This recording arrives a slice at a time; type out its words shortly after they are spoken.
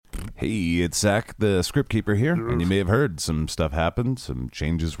Hey, it's Zach, the script keeper here, and you may have heard some stuff happened, some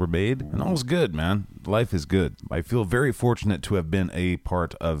changes were made, and all's good, man. Life is good. I feel very fortunate to have been a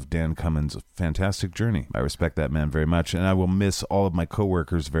part of Dan Cummins' fantastic journey. I respect that man very much, and I will miss all of my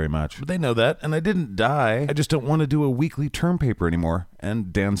coworkers very much. But they know that, and I didn't die. I just don't want to do a weekly term paper anymore,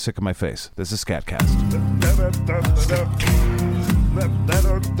 and Dan's sick of my face. This is SKATCAST.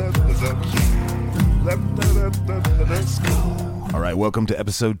 Let's go. All right, welcome to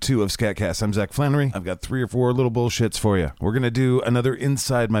episode 2 of SKATCAST. I'm Zach Flannery. I've got 3 or 4 little bullshits for you. We're going to do another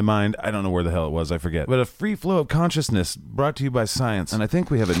Inside My Mind. I don't know where the hell it was. I forget. But a free flow of consciousness brought to you by science. And I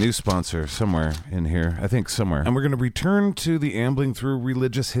think we have a new sponsor somewhere in here. I think somewhere. And we're going to return to the ambling through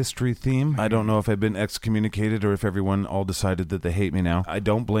religious history theme. I don't know if I've been excommunicated or if everyone all decided that they hate me now. I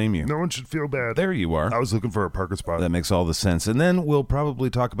don't blame you. No one should feel bad. There you are. I was looking for a parking spot. That makes all the sense. And then we'll probably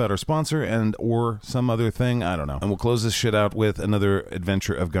talk about our sponsor and or some other thing. I don't know. And we'll close this shit out with another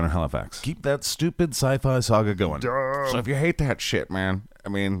adventure of Gunnar Halifax. Keep that stupid sci-fi saga going. So if you hate that shit, man, I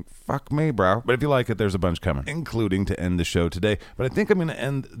mean, fuck me, bro. But if you like it, there's a bunch coming, including to end the show today. But I think I'm going to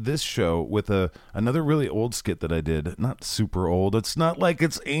end this show with another really old skit that I did. Not super old. It's not like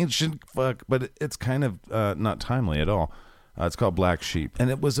it's ancient, fuck, but it's kind of not timely at all. It's called Black Sheep. And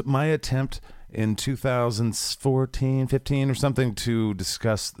it was my attempt in 2014, 15 or something to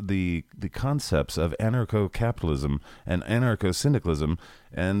discuss the concepts of anarcho-capitalism and anarcho-syndicalism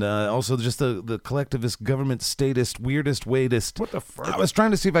and also just the collectivist, government, statist, weirdest, weightest. What the fuck? I was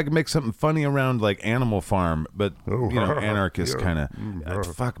trying to see if I could make something funny around like Animal Farm, but anarchist kind of.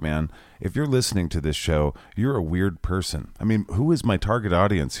 Fuck, man. If you're listening to this show, you're a weird person. I mean, who is my target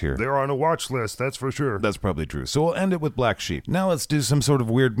audience here? They're on a watch list, that's for sure. That's probably true. So we'll end it with Black Sheep. Now let's do some sort of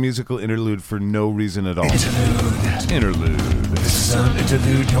weird musical interlude for no reason at all. Interlude. This is an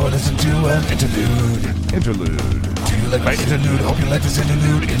interlude. You're listening to an interlude. Interlude. Do you like my interlude? Hope you like this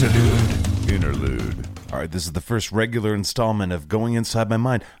interlude. Interlude. All right, this is the first regular installment of Going Inside My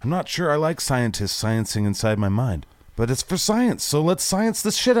Mind. I'm not sure I like scientists sciencing inside my mind. But it's for science, so let's science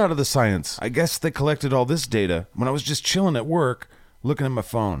the shit out of the science. I guess they collected all this data when I was just chilling at work, looking at my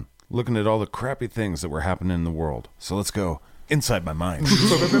phone, looking at all the crappy things that were happening in the world. So let's go inside my mind.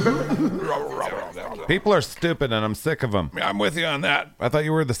 People are stupid and I'm sick of them. I'm with you on that. I thought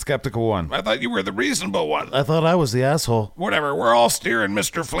you were the skeptical one. I thought you were the reasonable one. I thought I was the asshole. Whatever, we're all steering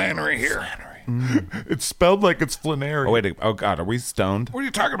Mr. Flannery here. It's spelled like it's Flannery. Oh, wait. Oh, God. Are we stoned? What are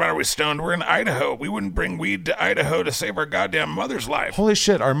you talking about? Are we stoned? We're in Idaho. We wouldn't bring weed to Idaho to save our goddamn mother's life. Holy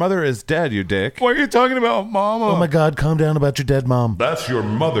shit. Our mother is dead, you dick. What are you talking about, Mama? Oh my God, calm down about your dead mom. That's your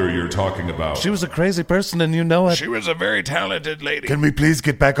mother you're talking about. She was a crazy person and you know it. She was a very talented lady. Can we please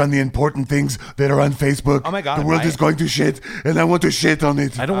get back on the important things that are on Facebook? Oh my God, the world right. is going to shit and I want to shit on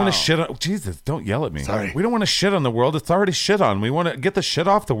it. I don't want to shit on... Jesus, don't yell at me. Sorry. We don't want to shit on the world. It's already shit on. We want to get the shit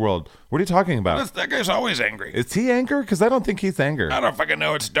off the world. What are you talking about? That guy's always angry. Is he anger? Because I don't think he's anger. I don't fucking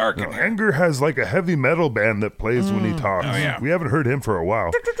know. It's dark in here. Anger has like a heavy metal band that plays when he talks. Oh, yeah. We haven't heard him for a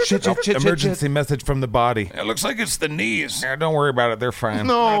while. Shit, emergency message from the body. It looks like it's the knees. Yeah, don't worry about it. They're fine.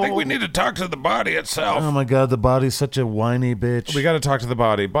 I think we need to talk to the body itself. Oh my God, the body's such a whiny bitch. We got to talk to the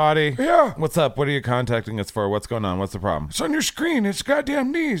body. Body. Yeah. What's up? What are you contacting us for? What's going on? What's the problem? It's on your screen. It's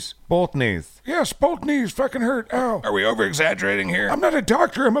goddamn knees. Both knees. Yes, both knees fucking hurt. Ow. Are we over-exaggerating here? I'm not a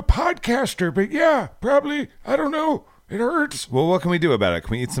doctor. I'm a podcaster. But yeah, probably. I don't know. It hurts. Well, what can we do about it?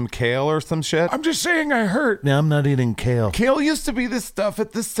 Can we eat some kale or some shit? I'm just saying I hurt. Now I'm not eating kale. Kale used to be the stuff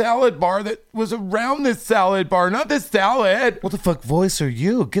at the salad bar that was around this salad bar, not the salad. What the fuck voice are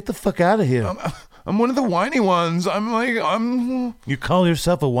you? Get the fuck out of here. I'm one of the whiny ones. You call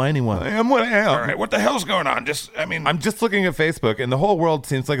yourself a whiny one. I am what I am. All right, what the hell's going on? I'm just looking at Facebook, and the whole world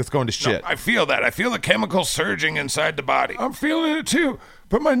seems like it's going to shit. No, I feel that. I feel the chemicals surging inside the body. I'm feeling it too,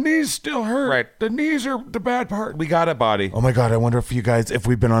 but my knees still hurt. Right. The knees are the bad part. We got it, body. Oh my God, I wonder if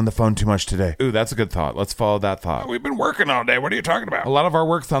we've been on the phone too much today. Ooh, that's a good thought. Let's follow that thought. We've been working all day. What are you talking about? A lot of our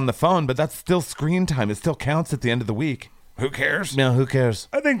work's on the phone, but that's still screen time. It still counts at the end of the week. Who cares? No, who cares?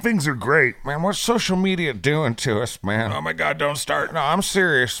 I think things are great. Man, what's social media doing to us, man? Oh my God, don't start. No, I'm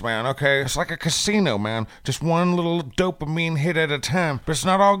serious, man, okay? It's like a casino, man. Just one little dopamine hit at a time. But it's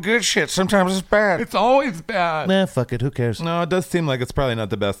not all good shit. Sometimes it's bad. It's always bad. Nah, fuck it, who cares? No, it does seem like it's probably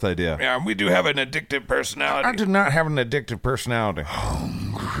not the best idea. Yeah, we do have an addictive personality. I do not have an addictive personality.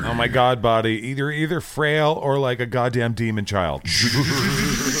 Oh my God, body. Either frail or like a goddamn demon child.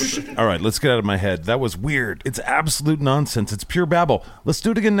 All right, let's get out of my head. That was weird. It's absolute nonsense. It's pure babble. Let's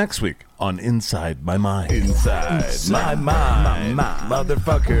do it again next week on Inside My Mind. Inside my mind,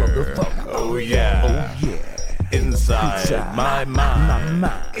 motherfucker. Oh yeah. Inside my mind.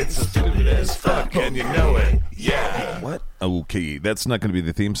 It's so stupid as fuck, and you know it. Yeah. What? Okay, that's not going to be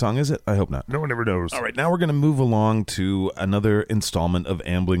the theme song, is it? I hope not. No one ever knows. All right, now we're going to move along to another installment of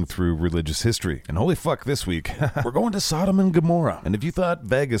ambling through religious history. And holy fuck, this week, we're going to Sodom and Gomorrah. And if you thought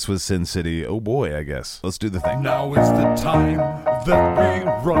Vegas was Sin City, oh boy, I guess. Let's do the thing. Now is the time that we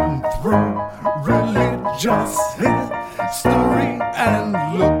run through religious history and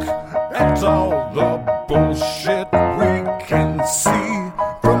look at all the bullshit we can see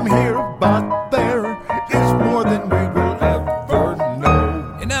from here, but there is more than we will ever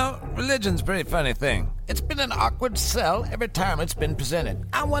know. You know, religion's a pretty funny thing. It's been an awkward sell every time it's been presented.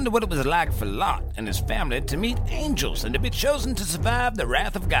 I wonder what it was like for Lot and his family to meet angels and to be chosen to survive the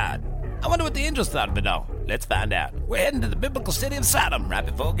wrath of God. I wonder what the angels thought of it all. Let's find out. We're heading to the biblical city of Sodom right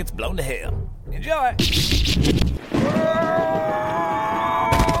before it gets blown to hell. Enjoy.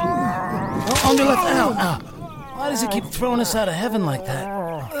 On your left. Ow. Why does he keep throwing us out of heaven like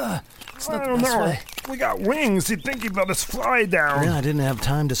that? It's not the best way. We got wings. You'd think he'd let us fly down. Yeah, I didn't have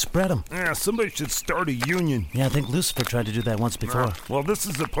time to spread them. Yeah, somebody should start a union. Yeah, I think Lucifer tried to do that once before. Well, this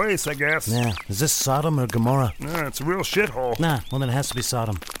is the place, I guess. Yeah, is this Sodom or Gomorrah? Yeah, it's a real shithole. Nah, well then it has to be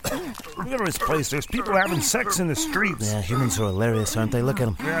Sodom. Look at this place. There's people having sex in the streets. Yeah, humans are hilarious, aren't they? Look at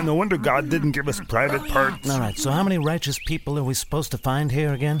them. Yeah, no wonder God didn't give us private parts. All right, so how many righteous people are we supposed to find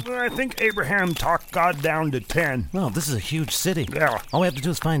here again? I think Abraham talked God down to 10. Well, this is a huge city. Yeah. All we have to do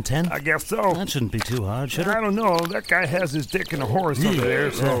is find 10? I guess so. That shouldn't be too hard, should it? I don't know. That guy has his dick in a horse over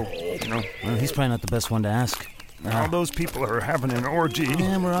there, so, you know. Well, he's probably not the best one to ask. All those people are having an orgy.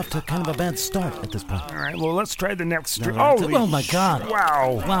 Yeah, we're off to kind of a bad start at this point. All right, well, let's try the next street. Oh, my God.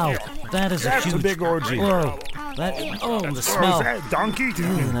 Wow. Wow, that's That's huge... a big orgy. Whoa, the Is smell. that a donkey?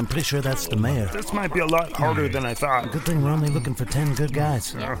 And I'm pretty sure that's the mayor. This might be a lot harder than I thought. Good thing we're only looking for 10 good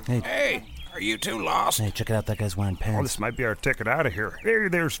guys. Hey, Hey, are you two lost? check it out. That guy's wearing Oh, pants. this might be our ticket out of here. Hey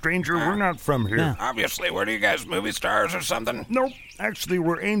there, stranger. We're not from here. Yeah. Obviously, what are you guys, movie stars or something? Nope. Actually,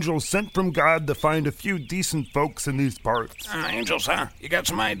 we're angels sent from God to find a few decent folks in these parts. Angels, huh? You got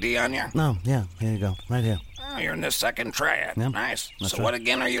some ID on you? No, yeah, here you go. Right here. Oh, you're in the second triad. Yep, Nice. that's So right. what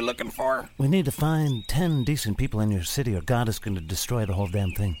again are you looking for? We need to find 10 decent people in your city or God is going to destroy the whole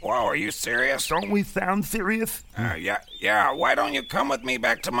damn thing. Whoa, are you serious? Don't we sound serious? Yeah. Why don't you come with me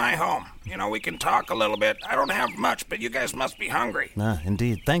back to my home? You know, we can talk a little bit. I don't have much, but you guys must be hungry.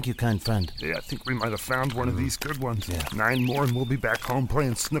 Indeed. Thank you, kind friend. Yeah, I think we might have found one of these good ones. Yeah. 9 more and we'll be back home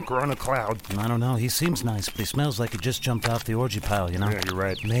playing snooker on a cloud. I don't know. He seems nice, but he smells like he just jumped off the orgy pile, you know? Yeah, you're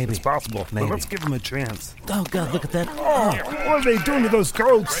right. Maybe. It's possible. Maybe. But let's give him a chance. Oh, God, look at that. Oh, what are they doing to those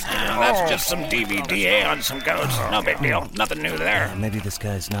goats? That's just some DVDA on some goats. No big deal. Nothing new there. Maybe this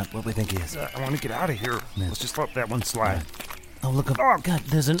guy's not what we think he is. I want to get out of here. Let's just let that one slide. Oh, look up. Oh, God,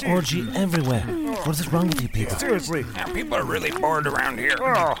 there's an orgy everywhere. What is wrong with you people? Seriously. Yeah, people are really bored around here.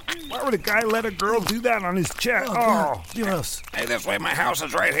 Oh, why would a guy let a girl do that on his chest? God, gross. Hey, this way, my house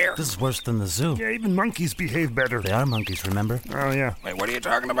is right here. This is worse than the zoo. Yeah, even monkeys behave better. They are monkeys, remember? Oh, yeah. Wait, what are you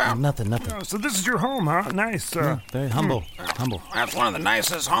talking about? Nothing. Oh, so this is your home, huh? Nice. Very humble. Humble. That's one of the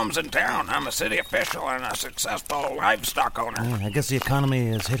nicest homes in town. I'm a city official and a successful livestock owner. I guess the economy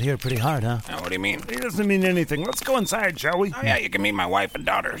is hit here pretty hard, huh? What do you mean? It doesn't mean anything. Let's go inside, shall we? Oh, yeah, you can meet my wife and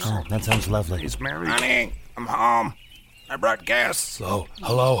daughters. Oh, that sounds lovely. He's married. Honey, I'm home. I brought guests. So,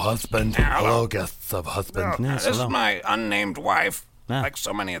 hello, husband. Yeah, hello. Hello, guests of husband. Yes, This hello. is my unnamed wife, Ah. like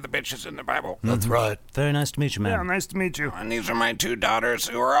so many of the bitches in the Bible. That's right. Very nice to meet you, Yeah, man. nice to meet you. And these are my 2 daughters,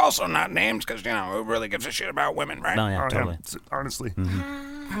 who are also not named, because, you know, who really gives a shit about women, right? Oh, yeah, Oh, totally. honestly.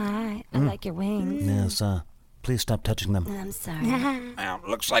 Hi, I like your wings. Yes, please stop touching them. I'm sorry. Now,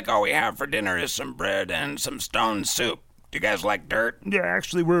 looks like all we have for dinner is some bread and some stone soup. Do you guys like dirt? Yeah,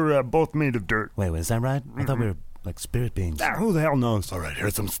 actually, we're both made of dirt. Wait, is that right? I thought we were like spirit beings. Ah, who the hell knows? All right,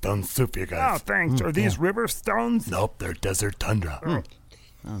 here's some stone soup, you Oh, guys. thanks. Are these river stones? Nope, they're desert tundra.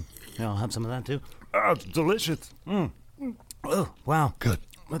 Yeah, I'll have some of that too. Oh, it's delicious. Oh, wow. Good.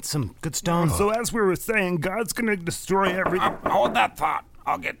 That's some good stone. So as we were saying, God's gonna destroy everything. Hold that thought.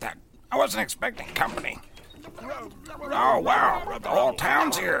 I'll get that. I wasn't expecting company. Oh, wow. The whole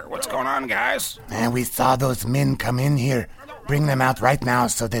town's here. What's going on, guys? And we saw those men come in here. Bring them out right now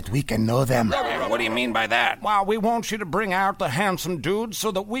so that we can know them. What do you mean by that? Well, we want you to bring out the handsome dudes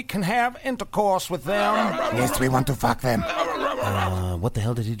so that we can have intercourse with them. Yes, we want to fuck them. What the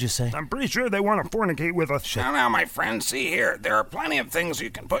hell did you just say? I'm pretty sure they want to fornicate with us. Now, my friend, see here. There are plenty of things you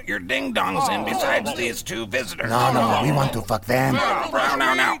can put your ding-dongs in besides these 2 visitors. No, we want to fuck them.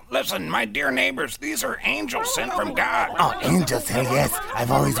 No. Listen, my dear neighbors, these are angels sent from God. Oh, angels, hell yes.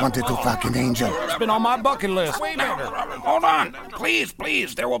 I've always wanted to fuck an angel. It's been on my bucket list. Now, hold on. Please.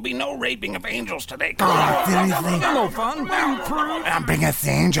 There will be no raping of angels today. Oh, seriously? No fun. Bring us the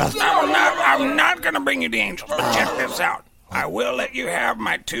angels. I'm not going to bring you the angels, but check this out. I will let you have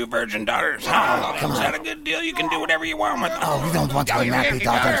my 2 virgin daughters. Is that a good deal? You can do whatever you want with them. Oh, we don't want your nappy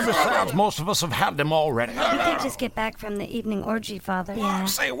daughters. Besides, most of us have had them already. We did just get back from the evening orgy, Father. Yeah.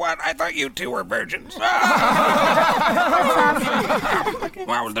 Say what? I thought you 2 were virgins.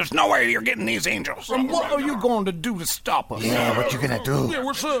 Well, there's no way you're getting these angels. And what are you going to do to stop us? Yeah, what you gonna do? Yeah,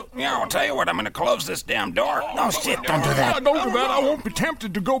 what's up? Yeah, I'll tell you what. I'm going to close this damn door. Oh, shit, don't do that. Don't do that. I won't be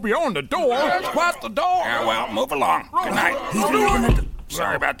tempted to go beyond the door. That's quite the door. Yeah, well, move along. Good night.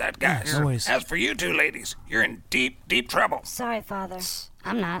 Sorry about that, guys. No worries. As for you 2 ladies, you're in deep, deep trouble. Sorry, Father.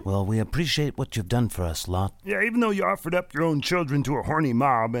 I'm not. Well, we appreciate what you've done for us, Lot. Yeah, even though you offered up your own children to a horny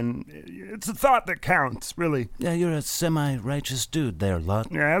mob, and it's the thought that counts, really. Yeah, you're a semi-righteous dude there,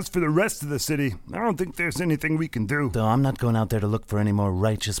 Lot. Yeah, as for the rest of the city, I don't think there's anything we can do. Though I'm not going out there to look for any more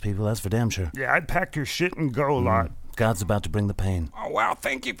righteous people, that's for damn sure. Yeah, I'd pack your shit and go, Lot. God's about to bring the pain. Oh, wow,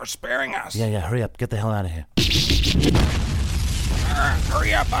 thank you for sparing us. Yeah, hurry up. Get the hell out of here.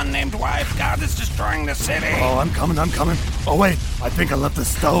 Hurry up, unnamed wife. God is destroying the city. Oh, I'm coming. Oh, wait, I think I left the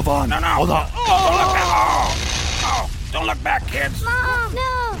stove on. No. Hold on. Don't look back. Oh, don't look back, kids. Mom,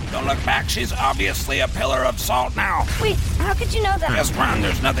 no. Don't look back. She's obviously a pillar of salt now. Wait, how could you know that? Just run.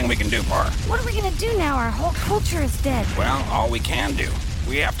 There's nothing we can do for her. What are we going to do now? Our whole culture is dead. Well, all we can do.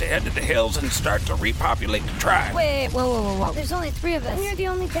 We have to head to the hills and start to repopulate the tribe. Wait, whoa. There's only 3 of us. And you're the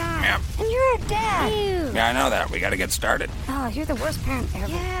only guy. Yep. And you're our dad. Ew. Yeah, I know that. We gotta get started. Oh, you're the worst parent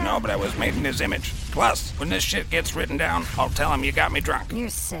ever. Yeah. No, but I was made in his image. Plus, when this shit gets written down, I'll tell him you got me drunk. You're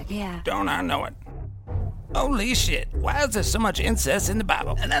sick, yeah. Don't I know it? Holy shit, why is there so much incest in the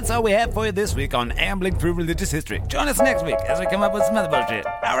Bible? And that's all we have for you this week on Ambling Through Religious History. Join us next week as we come up with some other bullshit.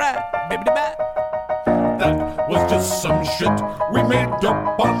 Alright, bibbidi-bye. That was just some shit we made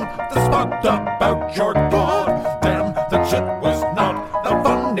up on the spot about your God. Damn, that shit was not that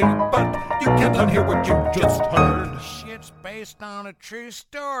funny, but you can't unhear what you just heard. Shit's based on a true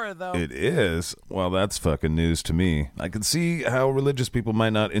story, though. It is? Well, that's fucking news to me. I can see how religious people might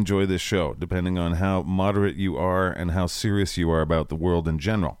not enjoy this show, depending on how moderate you are and how serious you are about the world in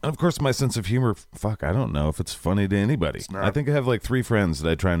general. And of course, my sense of humor, I don't know if it's funny to anybody. I think I have like 3 friends that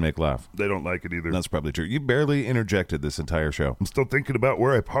I try and make laugh. They don't like it either. That's probably true. You barely interjected this entire show. I'm still thinking about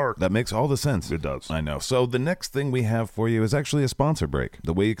where I parked. That makes all the sense. It does. I know. So the next thing we have for you is actually a sponsor break.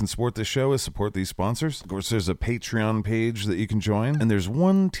 The way you can support this show is support these sponsors. Of course, there's a Patreon page that you can join, and there's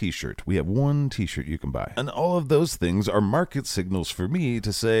 1 t-shirt. We have 1 t-shirt you can buy. And all of those things are market signals for me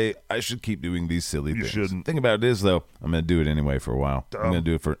to say I should keep doing these silly things. You shouldn't. The thing about it is, though, I'm going to do it anyway for a while. Dumb. I'm going to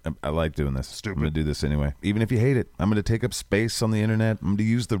do it for... I like doing this. Stupid. I'm going to do this anyway. Even if you hate it, I'm going to take up space on the internet. I'm going to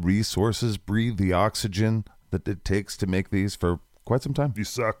use the resources, breathe the oxygen that it takes to make these for quite some time. You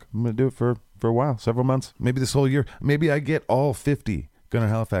suck. I'm going to do it for a while, several months, maybe this whole year. Maybe I get all 50 Gunnar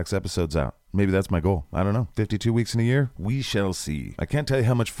Halifax episodes out. Maybe that's my goal. I don't know. 52 weeks in a year? We shall see. I can't tell you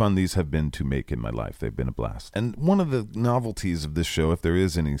how much fun these have been to make in my life. They've been a blast. And one of the novelties of this show, if there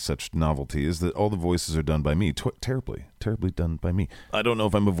is any such novelty, is that all the voices are done by me. Terribly done by me. I don't know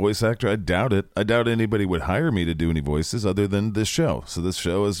if I'm a voice actor. I doubt it. I doubt anybody would hire me to do any voices other than this show. So this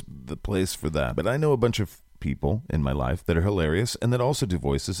show is the place for that. But I know a bunch of people in my life that are hilarious and that also do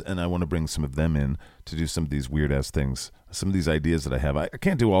voices, and I want to bring some of them in to do some of these weird-ass things, some of these ideas that I have. I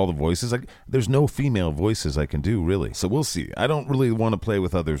can't do all the voices. There's no female voices I can do, really. So we'll see. I don't really want to play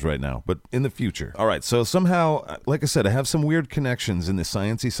with others right now, but in the future. All right, so somehow, like I said, I have some weird connections in the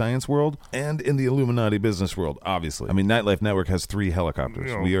sciencey science world and in the Illuminati business world, obviously. I mean, Nightlife Network has 3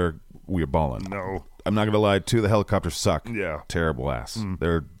 helicopters. No. We are balling. No. I'm not going to lie, 2 of the helicopters suck. Yeah. Terrible ass.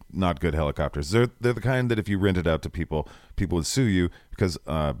 They're not good helicopters. They're the kind that if you rent it out to people would sue you because,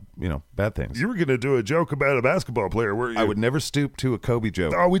 bad things. You were going to do a joke about a basketball player, weren't you? I would never stoop to a Kobe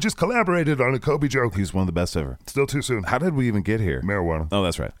joke. Oh, we just collaborated on a Kobe joke. He's one of the best ever. Still too soon. How did we even get here? Marijuana. Oh,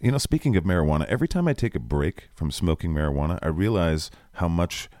 that's right. Speaking of marijuana, every time I take a break from smoking marijuana, I realize how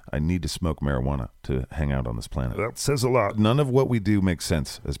much I need to smoke marijuana to hang out on this planet. That says a lot. None of what we do makes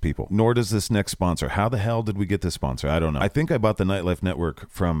sense as people, nor does this next sponsor. How the hell did we get this sponsor? I don't know. I think I bought the Nightlife Network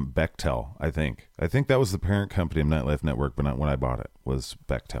from Bechtel, I think that was the parent company of Nightlife Network, but not when I bought it, was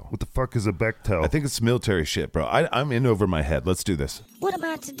Bechtel. What the fuck is a Bechtel? I think it's military shit, bro. I'm in over my head. Let's do this. What am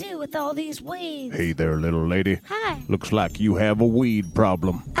I to do with all these weeds? Hey there, little lady. Hi. Looks like you have a weed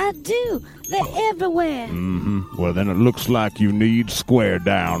problem. I do. They're everywhere. Well, then it looks like you need Square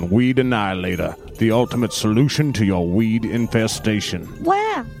Down Weed Annihilator, the ultimate solution to your weed infestation.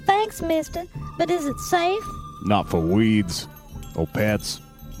 Wow. Thanks, mister. But is it safe? Not for weeds, or pets,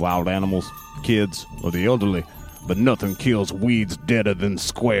 wild animals, kids, or the elderly. But nothing kills weeds deader than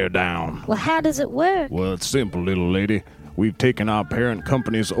Square Down. Well, how does it work? Well, it's simple, little lady. We've taken our parent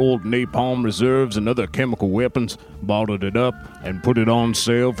company's old napalm reserves and other chemical weapons, bottled it up, and put it on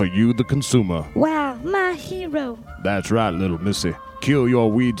sale for you, the consumer. Wow, my hero. That's right, little missy. Kill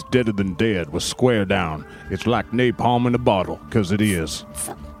your weeds deader than dead with Square Down. It's like napalm in a bottle, 'cause it is.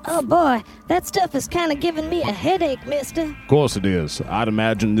 Oh boy, that stuff is kind of giving me a headache, mister. Of course it is. I'd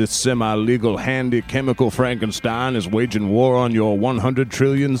imagine this semi-legal handy chemical Frankenstein is waging war on your 100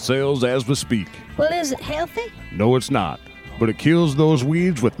 trillion cells as we speak. Well, is it healthy? No, it's not. But it kills those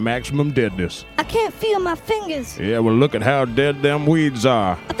weeds with maximum deadness. I can't feel my fingers. Yeah, well, look at how dead them weeds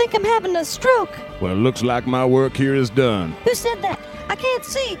are. I think I'm having a stroke. Well, it looks like my work here is done. Who said that? I can't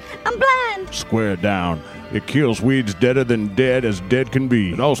see. I'm blind. Square Down. It kills weeds deader than dead as dead can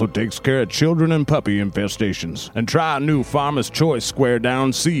be. It also takes care of children and puppy infestations. And try new Farmer's Choice Square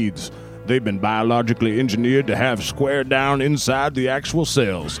Down seeds. They've been biologically engineered to have Square Down inside the actual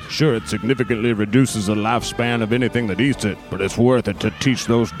cells. Sure, it significantly reduces the lifespan of anything that eats it, but it's worth it to teach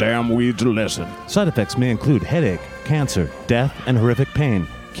those damn weeds a lesson. Side effects may include headache, cancer, death, and horrific pain.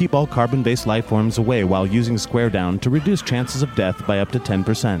 Keep all carbon-based life forms away while using Square Down to reduce chances of death by up to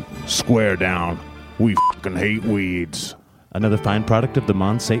 10%. Square Down. We fucking hate weeds. Another fine product of the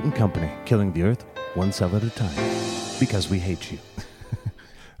Monsatan Company, killing the earth one cell at a time. Because we hate you.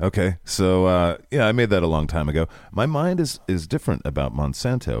 Okay, so yeah, I made that a long time ago. My mind is different about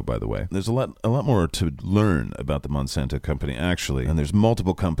Monsanto, by the way. There's a lot more to learn about the Monsanto company, actually, and there's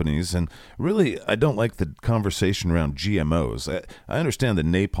multiple companies, and really, I don't like the conversation around GMOs. I understand the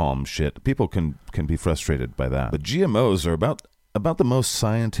napalm shit. People can be frustrated by that, but GMOs are about the most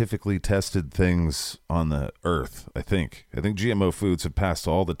scientifically tested things on the earth, I think. I think GMO foods have passed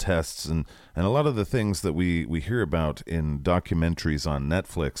all the tests, and a lot of the things that we hear about in documentaries on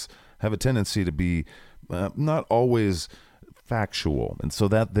Netflix have a tendency to be not always factual. And so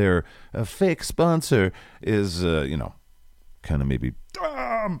that they're a fake sponsor is, kind of maybe...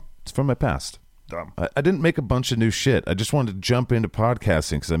 It's from my past. I didn't make a bunch of new shit. I just wanted to jump into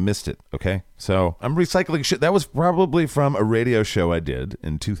podcasting because I missed it, okay? So I'm recycling shit. That was probably from a radio show I did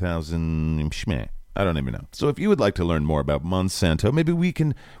in 2000. I don't even know. So if you would like to learn more about Monsanto, maybe we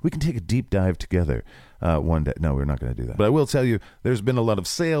can take a deep dive together one day. No, we're not going to do that. But I will tell you, there's been a lot of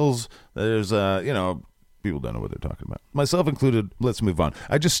sales. There's, people don't know what they're talking about. Myself included. Let's move on.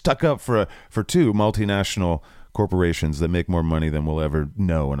 I just stuck up for two multinational corporations that make more money than we'll ever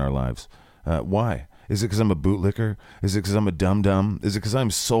know in our lives. Why? Is it because I'm a bootlicker? Is it because I'm a dum-dum? Is it because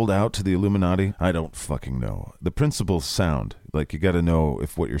I'm sold out to the Illuminati? I don't fucking know. The principles sound like you got to know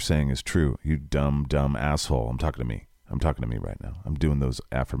if what you're saying is true. You dumb asshole. I'm talking to me. I'm talking to me right now. I'm doing those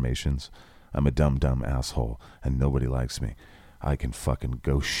affirmations. I'm a dumb asshole, and nobody likes me. I can fucking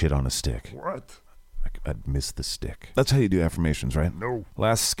go shit on a stick. What? I'd miss the stick. That's how you do affirmations, right? No.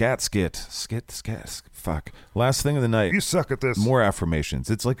 Last scat. Fuck. Last thing of the night. You suck at this. More affirmations.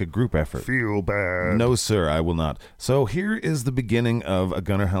 It's like a group effort. Feel bad. No, sir, I will not. So here is the beginning of a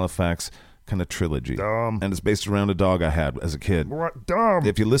Gunnar Halifax kind of trilogy. Dumb. And it's based around a dog I had as a kid. What? Dumb.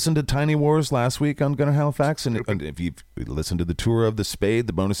 If you listened to Tiny Wars last week on Gunnar Halifax, and if you listened to the Tour of the Spade,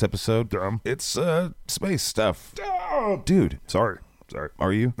 the bonus episode, dumb. It's space stuff. Dumb. Dude. Sorry.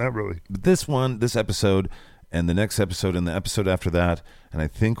 Are you? Not really. But this episode, and the next episode, and the episode after that, and I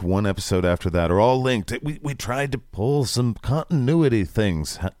think one episode after that are all linked. We tried to pull some continuity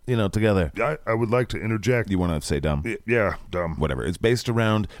things, together. I would like to interject. You want to say dumb? Yeah, dumb. Whatever. It's based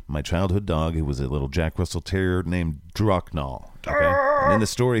around my childhood dog, who was a little Jack Russell Terrier named Drocknall. Okay? And in the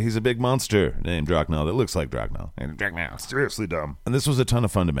story, he's a big monster named Drocknall that looks like Drocknall. Seriously dumb. And this was a ton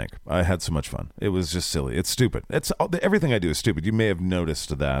of fun to make. I had so much fun. It was just silly. It's stupid. Everything I do is stupid. You may have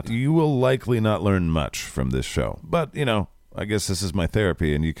noticed that. You will likely not learn much from this show. But, I guess this is my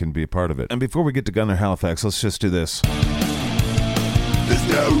therapy, and you can be a part of it. And before we get to Gunnar Halifax, let's just do this. There's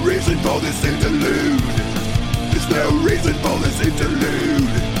no reason for this interlude. There's no reason for this interlude.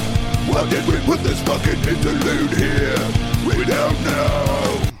 Why did we put this fucking interlude here? We don't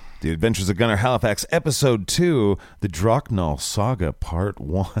know. The Adventures of Gunnar Halifax, Episode 2, The Drocknall Saga, Part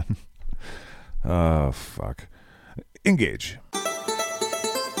 1. Oh, fuck. Engage.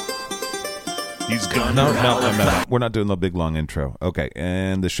 He's gone. No. We're not doing the big, long intro. Okay,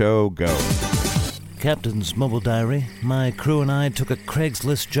 and the show goes. Captain's mobile diary. My crew and I took a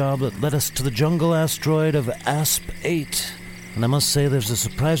Craigslist job that led us to the jungle asteroid of ASP-8. And I must say there's a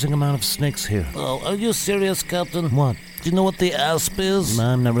surprising amount of snakes here. Oh, are you serious, Captain? What? Do you know what the ASP is?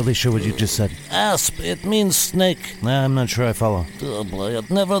 I'm not really sure what you just said. ASP, it means snake. I'm not sure I follow. Oh boy,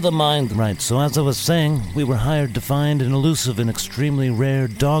 never the mind. Right, so as I was saying, we were hired to find an elusive and extremely rare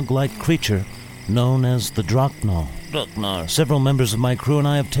dog-like creature known as the Drocknall. Drocknall. Several members of my crew and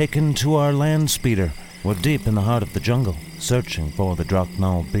I have taken to our land speeder, We're deep in the heart of the jungle, searching for the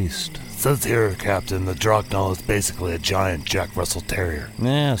Drocknall beast. Says here, Captain, the Drocknall is basically a giant Jack Russell Terrier.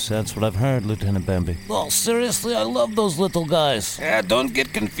 Yes, that's what I've heard, Lieutenant Bambi. Oh, seriously, I love those little guys. Yeah, don't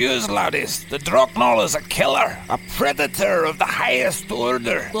get confused, loudies. The Drocknall is a killer, a predator of the highest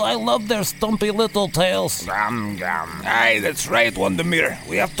order. Oh, I love their stumpy little tails. Gum, gum. Aye, that's right, Wondermere.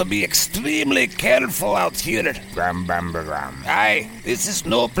 We have to be extremely careful out here. Gum, gum, gum. Aye, this is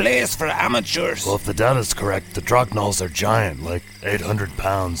no place for amateurs. Well, if the data's correct, the Drocknalls are giant, like 800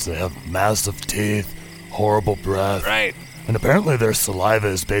 pounds. They have massive teeth, horrible breath. Right. And apparently their saliva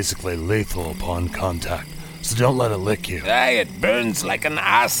is basically lethal upon contact. So don't let it lick you. Aye, it burns like an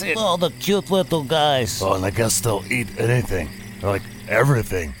acid. Oh, the cute little guys. Oh, and I guess they'll eat anything. Like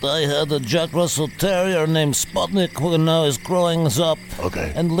everything. I had a Jack Russell Terrier named Sputnik who now is growing up.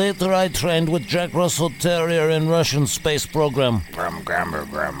 Okay. And later I trained with Jack Russell Terrier in Russian space program.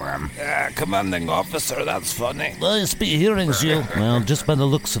 Commanding officer, that's funny. I speak hearings, you. Well, just by the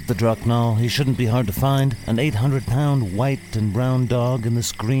looks of the Drocknall, he shouldn't be hard to find. An 800-pound white and brown dog in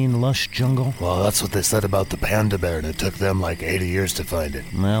this green, lush jungle. Well, that's what they said about the panda bear, and it took them like 80 years to find it.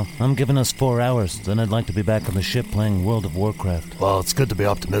 Well, I'm giving us 4 hours. Then I'd like to be back on the ship playing World of Warcraft. Well, it's good to be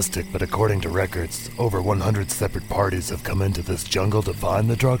optimistic, but according to records, over 100 separate parties have come into this jungle to find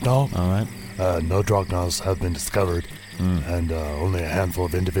the Drocknall. All right. No Drocknalls have been discovered, and only a handful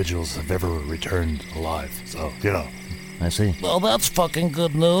of individuals have ever returned alive. So, you know. I see. Well, that's fucking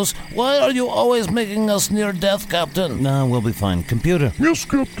good news. Why are you always making us near death, Captain? No, we'll be fine. Computer. Yes,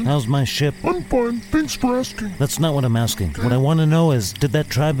 Captain. How's my ship? I'm fine. Thanks for asking. That's not what I'm asking. What I want to know is, did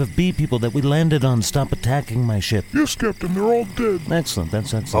that tribe of bee people that we landed on stop attacking my ship? Yes, Captain. They're all dead. Excellent.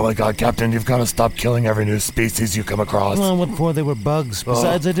 That's excellent. Oh my God, Captain, you've got to stop killing every new species you come across. Well, what for? They were bugs.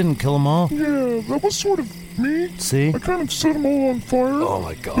 Besides, I didn't kill them all. Yeah, that was sort of me. See? I kind of set them all on fire. Oh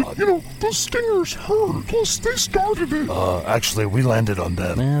my God. You know, those stingers hurt. Plus, they started it. Actually, we landed on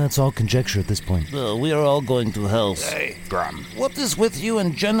them. That's all conjecture at this point. We are all going to hell. Hey, Grum. What is with you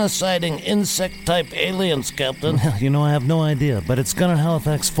and genociding insect-type aliens, Captain? You know, I have no idea, but it's Gunner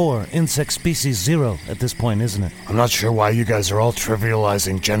Halifax 4, insect species 0 at this point, isn't it? I'm not sure why you guys are all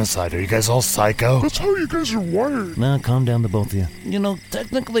trivializing genocide. Are you guys all psycho? That's how you guys are wired. Now, calm down, the both of you. You know,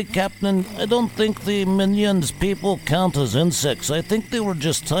 technically, Captain, I don't think the minions people count as insects. I think they were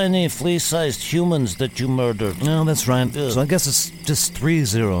just tiny, flea-sized humans that you murdered. No, that's right. So I guess it's just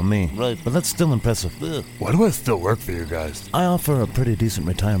 3-0 me. Right. But that's still impressive. Why do I still work for you guys? I offer a pretty decent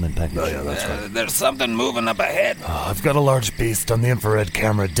retirement package. Oh, yeah, that's right. There's something moving up ahead. I've got a large beast on the infrared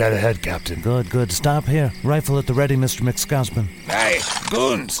camera dead ahead, Captain. Good. Stop here. Rifle at the ready, Mr. McScotsman. Hey,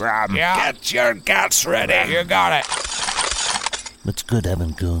 goons. Get your guts ready. You got it. It's good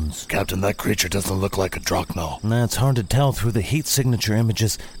having goons. Captain, that creature doesn't look like a Drocknall. Nah, it's hard to tell through the heat signature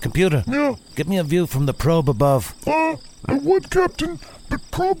images. Computer, Yeah. give me a view from the probe above. I would, Captain, but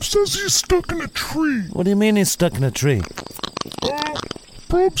Probe says he's stuck in a tree. What do you mean he's stuck in a tree?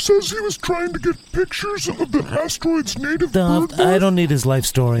 Probe says he was trying to get pictures of the asteroid's native bird. I don't need his life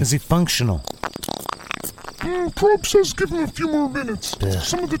story. Is he functional? Probe says give him a few more minutes. Yeah.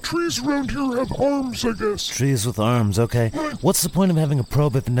 Some of the trees around here have arms, I guess. Trees with arms, okay. Right. What's the point of having a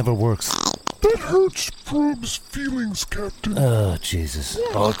probe if it never works? That hurts Probe's feelings, Captain. Oh, Jesus.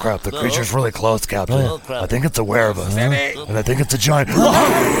 Oh, crap, the creature's really close, Captain. Oh, I think it's aware of us. And I think it's a giant...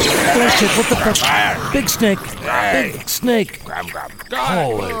 Bullshit, what the fuck? Big snake. Big snake.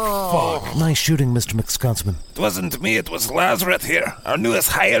 Holy fuck. Nice shooting, Mr. McScotsman. It wasn't me, it was Lazarus here, our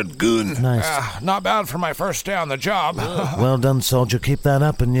newest hired goon. Nice. Not bad for my first day on the job. Well done, soldier. Keep that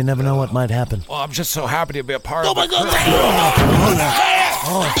up, and you never know what might happen. Well, I'm just so happy to be a part of my the God!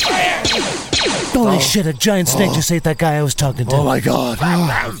 Holy shit, a giant snake just ate that guy I was talking to. Oh my God.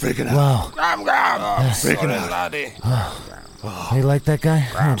 I'm freaking out. Wow. Freaking out. Hey, like that guy?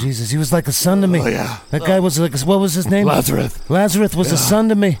 Oh, Jesus, he was like a son to me. Oh, yeah. That guy was like, what was his name? Lazarus. Lazarus was a son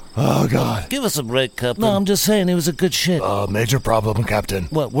to me. Oh, God. Give us a break, Captain. No, I'm just saying, he was a good shit. Major problem, Captain.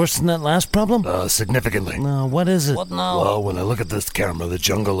 What, worse than that last problem? Significantly. No, what is it? What now? Well, when I look at this camera, the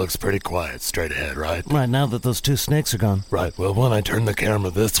jungle looks pretty quiet straight ahead, right? Right, now that those 2 snakes are gone. Right. Well, when I turn the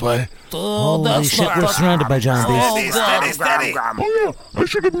camera this way... Oh, Holy that's shit, not we're surrounded by giant beasts. Steady. Oh, yeah, I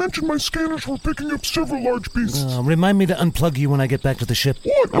should have mentioned my scanners were picking up several large beasts. Remind me to unplug you when I get back to the ship.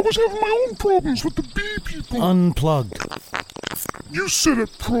 What? I was having my own problems with the bee people. Unplugged. You said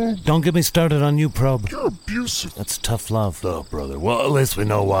it, Probe. Don't get me started on you, Probe. You're abusive. That's tough love. Oh, brother. Well, at least we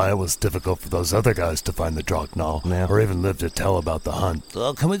know why it was difficult for those other guys to find the Drocknall, or even live to tell about the hunt.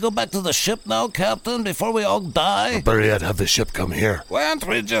 Can we go back to the ship now, Captain, before we all die? Better yet, have the ship come here. Weren't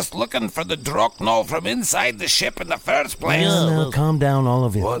we just looking for the Drocknall from inside the ship in the first place? Now, calm down, all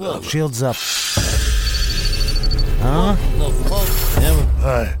of you. What? Shields up. Huh? The fuck?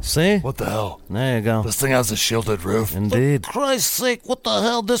 Hey, See? what the hell? There you go. This thing has a shielded roof. Indeed. For Christ's sake, what the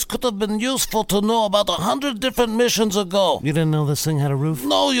hell? This could have been useful to know about 100 different missions ago. You didn't know this thing had a roof?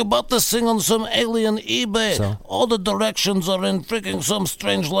 No, you bought this thing on some alien eBay. So? All the directions are in freaking some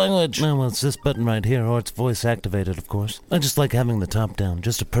strange language. No, well, it's this button right here, or it's voice activated, of course. I just like having the top down,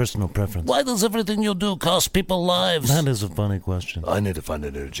 just a personal preference. Why does everything you do cost people lives? That is a funny question. I need to find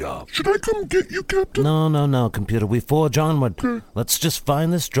a new job. Should I come get you, Captain? No, computer. We forge onward. Okay. Let's just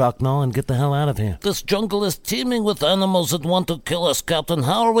find this Drocknall and get the hell out of here. This jungle is teeming with animals that want to kill us, Captain.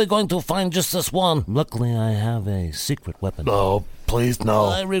 How are we going to find just this one? Luckily, I have a secret weapon. Oh, please, no.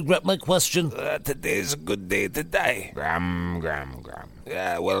 I regret my question. Today's a good day to die. Gram.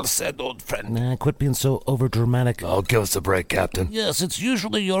 Yeah, well said, old friend. Nah, quit being so overdramatic. Oh, give us a break, Captain. Yes, it's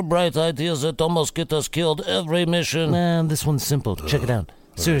usually your bright ideas that almost get us killed every mission. Nah, this one's simple. Check it out.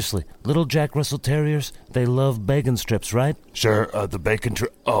 Seriously, little Jack Russell Terriers, they love bacon strips, right? Sure, the bacon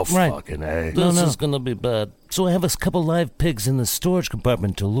Oh, right. Fucking A. This is gonna be bad. So I have a couple live pigs in the storage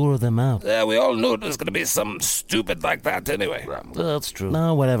compartment to lure them out. Yeah, we all knew there's gonna be something stupid like that anyway. That's true.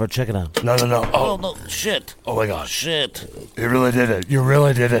 No, whatever. Check it out. No. Oh, no, shit. Oh, my God. Shit. You really did it. You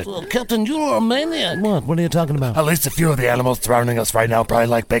really did it. Well, Captain, you are a maniac. What are you talking about? At least a few of the animals surrounding us right now probably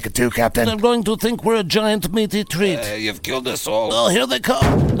like bacon too, Captain. They're going to think we're a giant meaty treat. You've killed us all. Oh, here they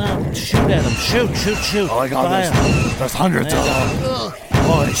come. No, shoot at them. Shoot. Oh, my God. There's hundreds of them.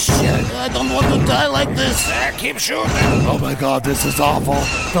 Holy shit. I don't want to die like this. Keep shooting. Oh, my God. This is awful.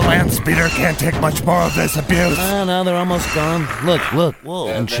 The land speeder can't take much more of this abuse. Now they're almost gone. Look. Whoa.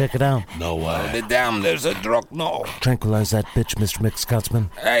 And check it out. No way. I'll be damned, there's a Drocknall. Tranquilize that bitch, Mr.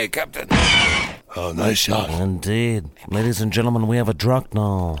 McScotsman. Hey, Captain. Oh, nice shot. Indeed. Ladies and gentlemen, we have a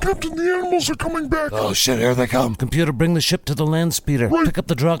Drocknall. Captain, the animals are coming back. Oh, shit. Here they come. Computer, bring the ship to the land speeder. Right. Pick up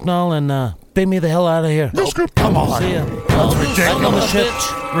the Drocknall and beam me the hell out of here. Yes, Captain. Come on. See ya. That's ridiculous. On the ship.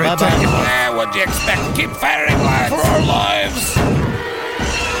 Bye-bye. What'd you expect? Keep firing, lads. For our lives.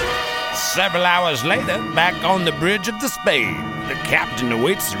 Several hours later, back on the bridge of the Spade, the captain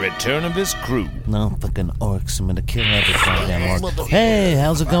awaits the return of his crew. No fucking orcs. I'm gonna kill every goddamn orc. Hey,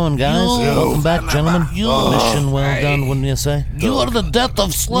 how's it going, guys? Welcome back, gentlemen. Mission well done, wouldn't you say? You are the death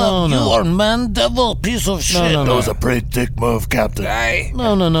of Slab. No. You are man devil piece of shit. No. That was a pretty dick move, Captain. Hey.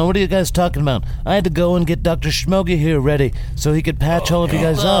 No. What are you guys talking about? I had to go and get Dr. Schmoggy here ready so he could patch all of you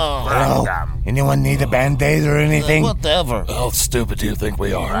guys up. Hello? Anyone need a band-aid or anything? Whatever. How stupid do you think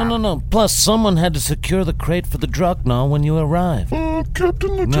we are? No. Plus, someone had to secure the crate for the Drocknall when you arrived.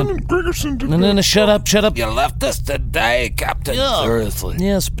 Captain Lieutenant Gregerson did No, shut up. You left us to die, Captain. Yeah. Seriously.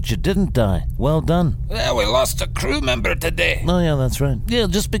 Yes, but you didn't die. Well done. Yeah, we lost a crew member today. Oh, yeah, that's right. Yeah,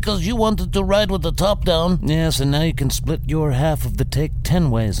 just because you wanted to ride with the top down. Yes, and now you can split your half of the take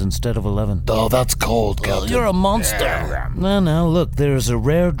 10 ways instead of 11. Oh, that's cold, Well, Captain. you're a monster. No, look, there's a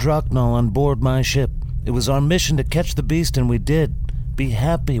rare Drocknall on board my ship. It was our mission to catch the beast, and we did. Be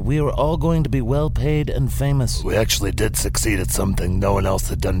happy. We are all going to be well paid and famous. We actually did succeed at something no one else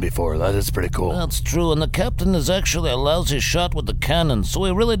had done before. That is pretty cool. That's true, and the captain is actually a lousy shot with the cannon, so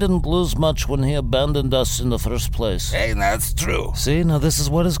he really didn't lose much when he abandoned us in the first place. Hey, that's true. See, now this is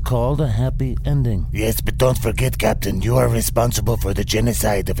what is called a happy ending. Yes, but don't forget, Captain, you are responsible for the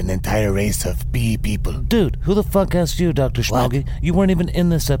genocide of an entire race of bee people. Dude, who the fuck asked you, Dr. Schmoggy? You weren't even in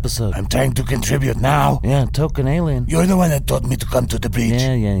this episode. I'm trying to contribute now. Yeah, token alien. You're the one that told me to come to the breach.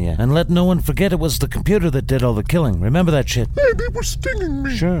 Yeah. And let no one forget it was the computer that did all the killing. Remember that shit? Hey, they were stinging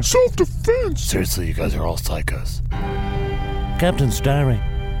me. Sure. Self-defense. Seriously, you guys are all psychos. Captain's diary.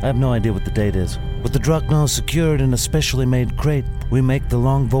 I have no idea what the date is. With the Drocknall secured in a specially made crate, we make the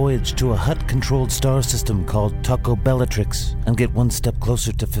long voyage to a Hutt-controlled star system called Taco Bellatrix and get one step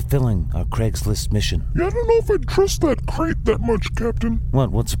closer to fulfilling our Craigslist mission. Yeah, I don't know if I'd trust that crate that much, Captain.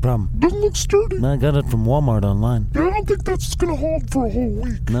 What's the problem? Doesn't look sturdy. I got it from Walmart online. Yeah, I don't think that's gonna hold for a whole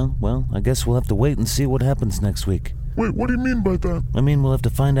week. No? Well, I guess we'll have to wait and see what happens next week. Wait, what do you mean by that? I mean, we'll have to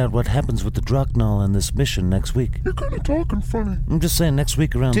find out what happens with the Drocknall and this mission next week. You're kind of talking funny. I'm just saying, next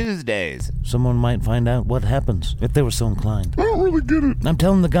week around Tuesdays. someone might find out what happens, if they were so inclined. I don't really get it. I'm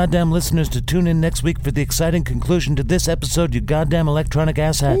telling the goddamn listeners to tune in next week for the exciting conclusion to this episode, you goddamn electronic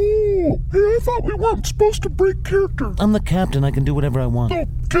asshat. Oh, hey, I thought we weren't supposed to break character. I'm the captain, I can do whatever I want. No,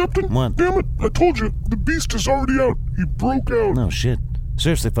 Captain. What? Damn it, I told you, the beast is already out. He broke out. No shit.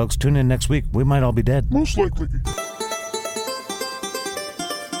 Seriously, folks, tune in next week. We might all be dead. Most likely.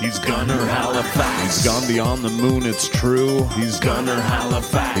 He's Gunner Halifax. He's gone beyond the moon, it's true. He's Gunner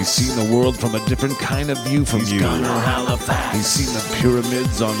Halifax. He's seen the world from a different kind of view from you. He's Gunner Halifax. He's seen the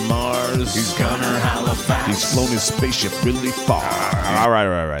pyramids on Mars. He's Gunner Halifax. He's flown his spaceship really far. All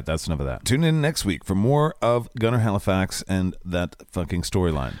right. That's enough of that. Tune in next week for more of Gunner Halifax and that fucking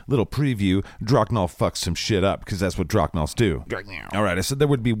storyline. Little preview. Drocknall fucks some shit up, because that's what Drocknalls do. All right, I said there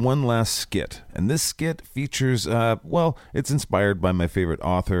would be one last skit. And this skit features, it's inspired by my favorite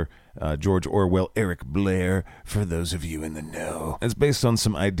author, George Orwell, Eric Blair, for those of you in the know. It's based on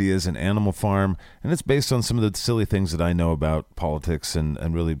some ideas in Animal Farm, and it's based on some of the silly things that I know about politics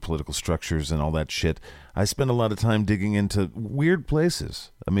and really political structures and all that shit. I spent a lot of time digging into weird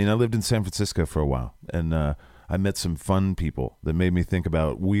places. I mean, I lived in San Francisco for a while, and I met some fun people that made me think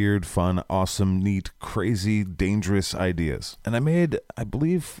about weird, fun, awesome, neat, crazy, dangerous ideas. And I made, I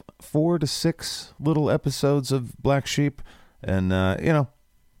believe, 4 to 6 little episodes of Black Sheep, and,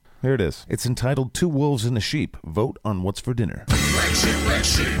 here it is. It's entitled 2 Wolves and a Sheep. Vote on what's for dinner. Black sheep, black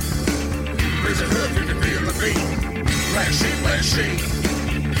sheep. Raise a hoof, you can feel the beat. Black sheep.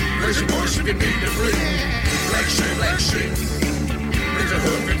 Raise your voice, you can beat the beat. Black sheep. Raise a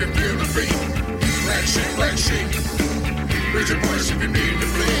hoof, you can feel the beat. Black sheep. Raise your voice, you can beat the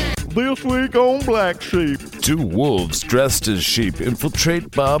beat. This week on Black Sheep. 2 wolves dressed as sheep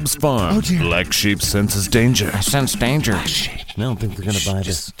infiltrate Bob's farm. Oh, dear. Black Sheep senses danger. I sense danger. I don't think they're gonna buy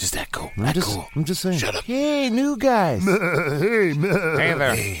this. Just echo. I'm just saying. Shut up. Hey, new guys. Hey, man. Hey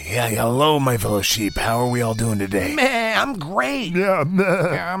there. Hey, yeah, hello, my fellow sheep. How are we all doing today? Man, I'm great. Yeah,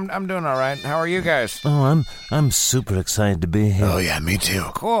 man. Yeah, I'm doing all right. How are you guys? Oh, I'm super excited to be here. Oh, yeah, me too.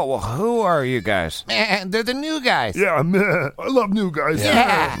 Cool. Well, who are you guys? Man, they're the new guys. Yeah, man. I love new guys.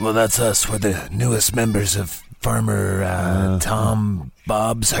 Yeah. Well, that's us. We're the newest members of Farmer Tom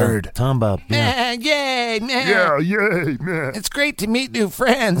Bob's herd. Tom Bob, yeah. Man, yay, man. Yeah, yay, man. It's great to meet new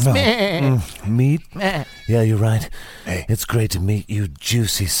friends, man. Meat? Man. Yeah, you're right. Hey. It's great to meet you,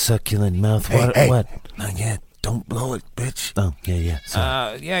 juicy, succulent mouth. Hey. What? Not yet. Don't blow it, bitch. Oh, yeah.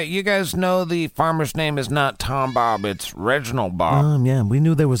 Sorry. Yeah, you guys know the farmer's name is not Tom Bob, it's Reginald Bob. Yeah, we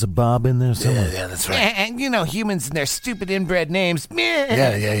knew there was a Bob in there somewhere. Yeah, that's right. And you know humans and their stupid inbred names.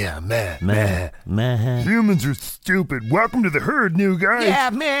 Yeah. Man. Humans are stupid. Welcome to the herd, new guys. Yeah,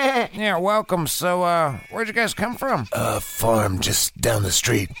 man. Yeah, welcome. So, where'd you guys come from? Farm just down the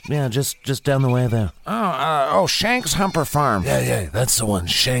street. Yeah, just down the way there. Shanks Humper Farm. Yeah, that's the one.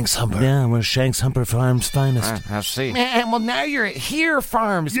 Shanks Humper. Yeah, we're Shanks Humper Farm's finest. I see. Man, well, now you're at Here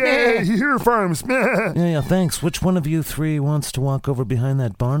Farms, Yeah, man. Here Farms, man. Yeah, thanks. Which one of you 3 wants to walk over behind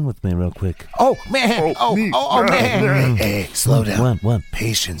that barn with me real quick? Oh, man. Me. Man. Hey, slow down. What?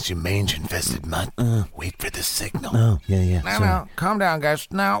 Patience, you mange-infested mutt. Wait for the signal. Oh, yeah. Now, calm down, guys.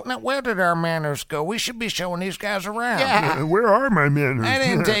 Now, where did our manners go? We should be showing these guys around. Yeah. Where are my manners? I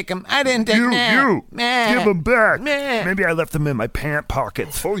didn't take them. You. Man. Give them back. Man. Maybe I left them in my pant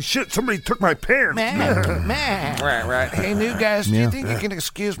pockets. Holy shit, somebody took my pants. Man. Right. Hey, new guys, do you think you can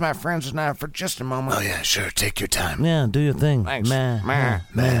excuse my friends and I for just a moment? Oh, yeah, sure. Take your time. Yeah, do your thing. Thanks. Meh.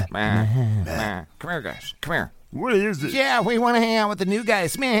 Come here, guys. Come here. What is it? Yeah, we want to hang out with the new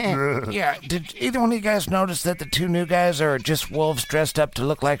guys, man. Yeah, did either one of you guys notice that the 2 new guys are just wolves dressed up to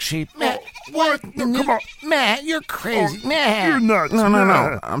look like sheep? Man, what? No, come on. Man, you're crazy. Man. You're nuts.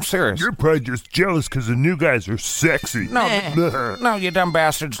 No. I'm serious. You're probably just jealous because the new guys are sexy. No, you dumb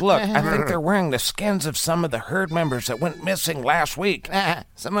bastards. Look, I think they're wearing the skins of some of the herd members that went missing last week.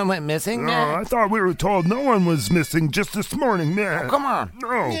 Someone went missing? No, I thought we were told no one was missing just this morning, man. Oh, come on.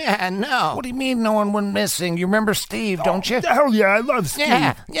 No. Yeah, no. What do you mean no one went missing? You remember Steve, don't you? Hell yeah, I love Steve.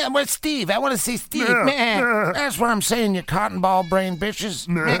 Yeah, where's Steve? I want to see Steve, man. That's what I'm saying, you cotton ball brain bitches.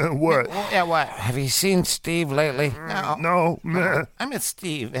 What? Yeah, what? Have you seen Steve lately? No. I miss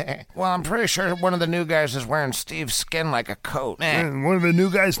Steve. Well, I'm pretty sure one of the new guys is wearing Steve's skin like a coat. And one of the new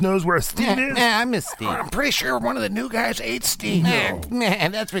guys knows where Steve is? I miss Steve. I'm pretty sure one of the new guys ate Steve.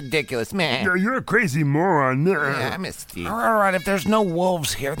 Man, that's ridiculous, man. Yeah, you're a crazy moron. Yeah, I miss Steve. All right, if there's no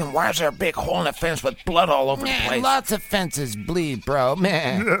wolves here, then why is there a big hole in the fence with blood all over the place? Lots of fences bleed, bro.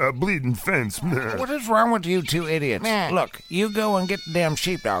 Man. Yeah, bleeding fence, man. What is wrong with you 2 idiots? Man. Look, you go and get the damn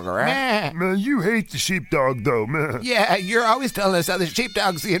sheepdog, all right? Man, you hate the sheepdog, though, man. Yeah, you're always telling us how the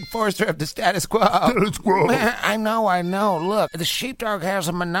sheepdog's the enforcer of the status quo. Status quo. Man, I know. Look, the sheepdog has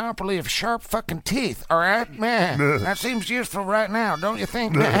a monopoly of sharp fucking teeth, all right? Man, that seems useful right now, don't you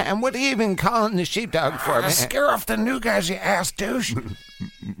think? Man, and what are you even calling the sheepdog for, man? Scare off the new guys, you ass douche.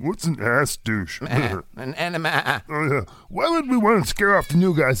 What's an ass douche? An enema. Oh, yeah. Why would we want to scare off the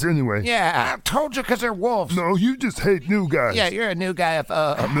new guys anyway? Yeah, I told you because they're wolves. No, you just hate new guys. Yeah, you're a new guy.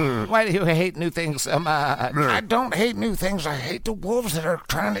 Why do you hate new things so much? I don't hate new things. I hate the wolves that are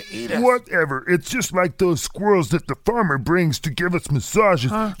trying to eat us. Whatever. It's just like those squirrels that the farmer brings to give us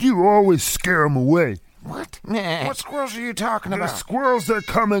massages. You always scare them away. What? What squirrels are you talking about? The squirrels that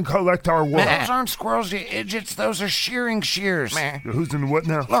come and collect our wool. Those aren't squirrels, you idiots. Those are shearing shears. Who's in what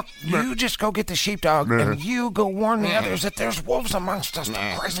now? Look, you just go get the sheepdog, and you go warn the others that there's wolves amongst us.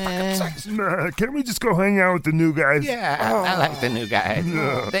 For Christ's fucking sakes. Can't we just go hang out with the new guys? Yeah, I like the new guys.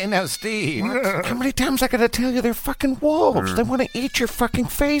 They know Steve. How many times I gotta tell you they're fucking wolves? They want to eat your fucking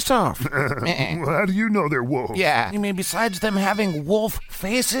face off. Well, how do you know they're wolves? Yeah, you mean besides them having wolf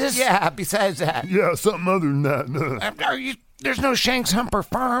faces? Yeah, besides that. Yeah, something other than that. There's no Shanks Humper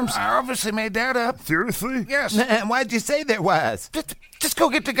Farms. I obviously made that up. Seriously? Yes. Why'd you say there was? Just go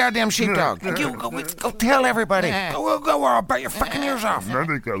get the goddamn sheepdog. You go tell everybody. Go or I'll bite your fucking ears off. I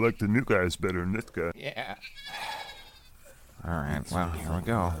think I like the new guys better than this guy. Yeah. All right, well, here we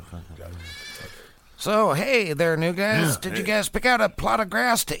go. So, hey there, new guys. Did you guys pick out a plot of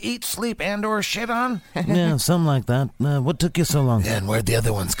grass to eat, sleep, and or shit on? Yeah, something like that. What took you so long? Yeah, and where'd the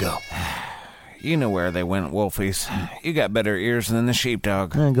other ones go? You know where they went, Wolfies. You got better ears than the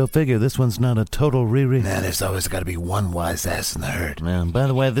sheepdog. Go figure, this one's not a total Riri. Nah, there's always got to be one wise ass in the herd. By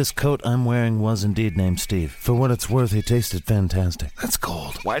the way, this coat I'm wearing was indeed named Steve. For what it's worth, he tasted fantastic. That's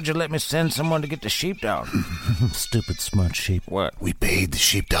cold. Why'd you let me send someone to get the sheepdog? Stupid smart sheep. What? We paid the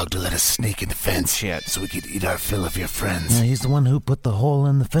sheepdog to let us sneak in the fence. Shit. So we could eat our fill of your friends. Yeah, he's the one who put the hole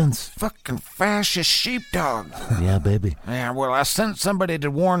in the fence. Fucking fascist sheepdog. Yeah, baby. Yeah, well, I sent somebody to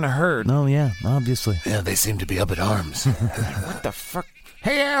warn the herd. Oh, yeah, obviously. Yeah, they seem to be up at arms. What the fuck?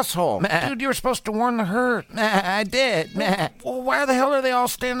 Hey, asshole. Dude, you were supposed to warn the herd. I did. Well, why the hell are they all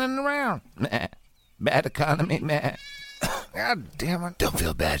standing around? Bad economy, God damn it. Don't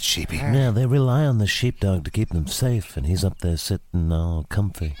feel bad, sheepy. Yeah, they rely on the sheepdog to keep them safe, and he's up there sitting all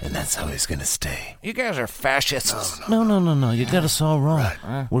comfy. And that's how he's gonna stay. You guys are fascists. No. You got us all wrong.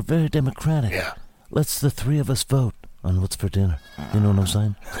 Right. We're very democratic. Yeah. Let's the three of us vote on what's for dinner. You know what I'm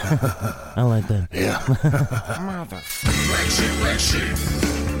saying? I like that. Yeah. Mother. Black sheep.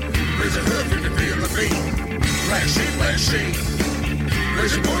 Raise a hoof if you feel the beat. Black sheep.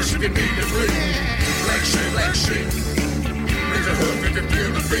 Raise your voice if you need to breathe. Black sheep. Raise a hoof if you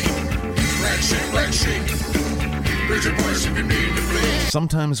feel the beat. Black sheep. Raise your voice if you need to bleed.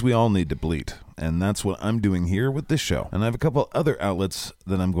 Sometimes we all need to bleat, and that's what I'm doing here with this show. And I have a couple other outlets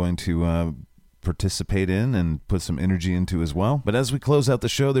that I'm going to participate in and put some energy into as well. But as we close out the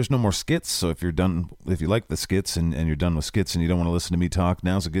show, there's no more skits, so if you like the skits and you're done with skits and you don't want to listen to me talk,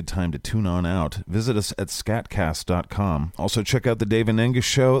 now's a good time to tune on out. Visit us at SKATCAST.com. Also check out the Dave and Angus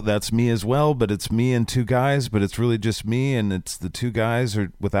show. That's me as well, but it's me and two guys, but it's really just me, and it's the two guys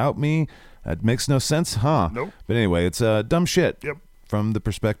are without me. That makes no sense, huh? Nope. But anyway, it's dumb shit. Yep. From the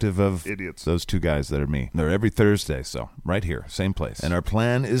perspective of idiots. Those two guys that are me. They're every Thursday, so right here, same place. And our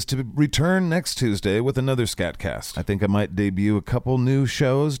plan is to return next Tuesday with another SKATCAST. I think I might debut a couple new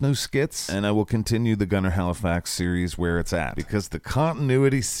shows, new skits, and I will continue the Gunnar Halifax series where it's at. Because the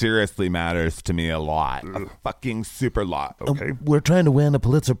continuity seriously matters to me a lot. A fucking super lot. Okay? We're trying to win a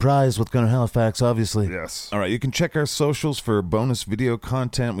Pulitzer Prize with Gunnar Halifax, obviously. Yes. All right, you can check our socials for bonus video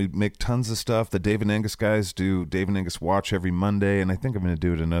content. We make tons of stuff. The Dave and Angus guys do Dave and Angus Watch every Monday, and I think I'm going to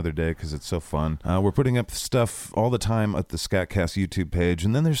do it another day because it's so fun. We're putting up stuff all the time at the SKATCAST YouTube page,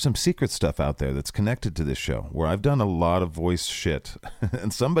 and then there's some secret stuff out there that's connected to this show where I've done a lot of voice shit.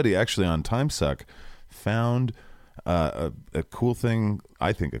 And somebody actually on TimeSuck found a cool thing,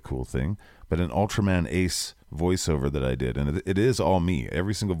 I think a cool thing, but an Ultraman Ace voiceover that I did, and it is all me.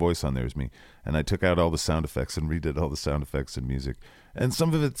 Every single voice on there is me, and I took out all the sound effects and redid all the sound effects and music, and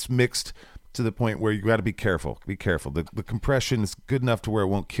some of it's mixed to the point where you got to be careful. Be careful. The compression is good enough to where it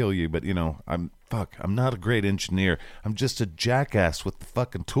won't kill you, but I'm not a great engineer. I'm just a jackass with the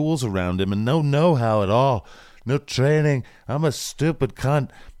fucking tools around him and no know-how at all. No training. I'm a stupid cunt.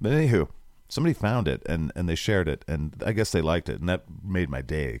 But anywho, somebody found it and they shared it, and I guess they liked it, and that made my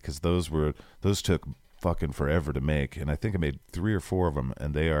day because those took fucking forever to make, and I think I made 3 or 4 of them,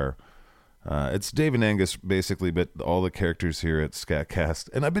 and they are. It's Dave and Angus, basically, but all the characters here at SKATCAST,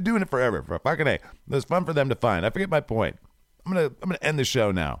 and I've been doing it forever. For fucking A. It was fun for them to find. I forget my point. I'm gonna end the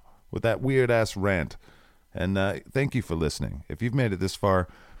show now with that weird-ass rant, and thank you for listening. If you've made it this far,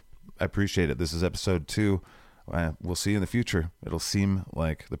 I appreciate it. This is episode 2. We'll see you in the future. It'll seem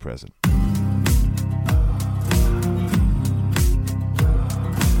like the present.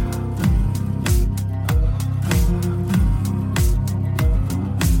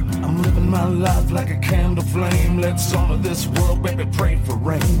 flame. Let's honor this world, baby, pray for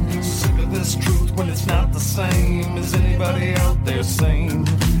rain. Sick of this truth when it's not the same. Is anybody out there sane?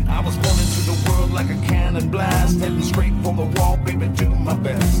 I was born into the world like a cannon blast, heading straight for the wall, baby, do my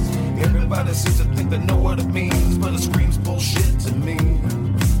best. Everybody seems to think they know what it means, but it screams bullshit to me.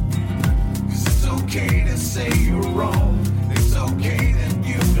 'Cause it's okay to say you're wrong. It's okay that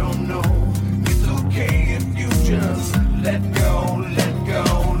you don't know. It's okay if you just let go, let go,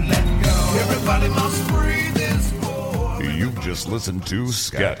 let go. Everybody must breathe this boy. You've just listened to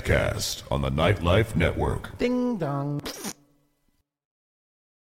SKATCAST on the Nightlife Network. Ding dong.